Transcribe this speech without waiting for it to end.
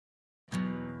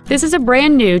This is a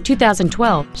brand new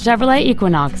 2012 Chevrolet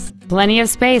Equinox. Plenty of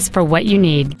space for what you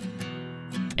need.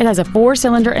 It has a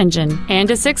 4-cylinder engine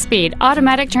and a 6-speed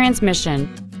automatic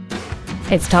transmission.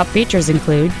 Its top features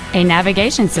include a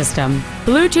navigation system,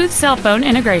 Bluetooth cell phone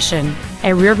integration,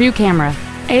 a rear-view camera,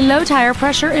 a low tire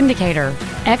pressure indicator,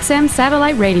 XM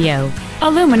satellite radio,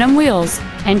 aluminum wheels,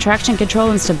 and traction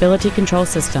control and stability control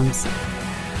systems.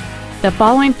 The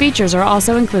following features are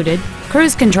also included: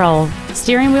 cruise control,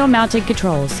 steering wheel mounted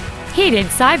controls, heated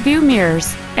side view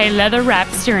mirrors, a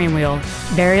leather-wrapped steering wheel,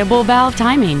 variable valve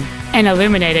timing, an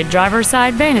illuminated driver's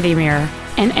side vanity mirror,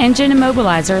 an engine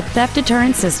immobilizer theft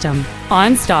deterrent system,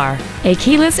 OnStar, a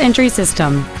keyless entry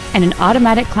system, and an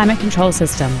automatic climate control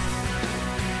system.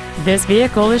 This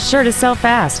vehicle is sure to sell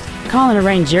fast. Call and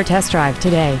arrange your test drive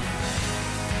today.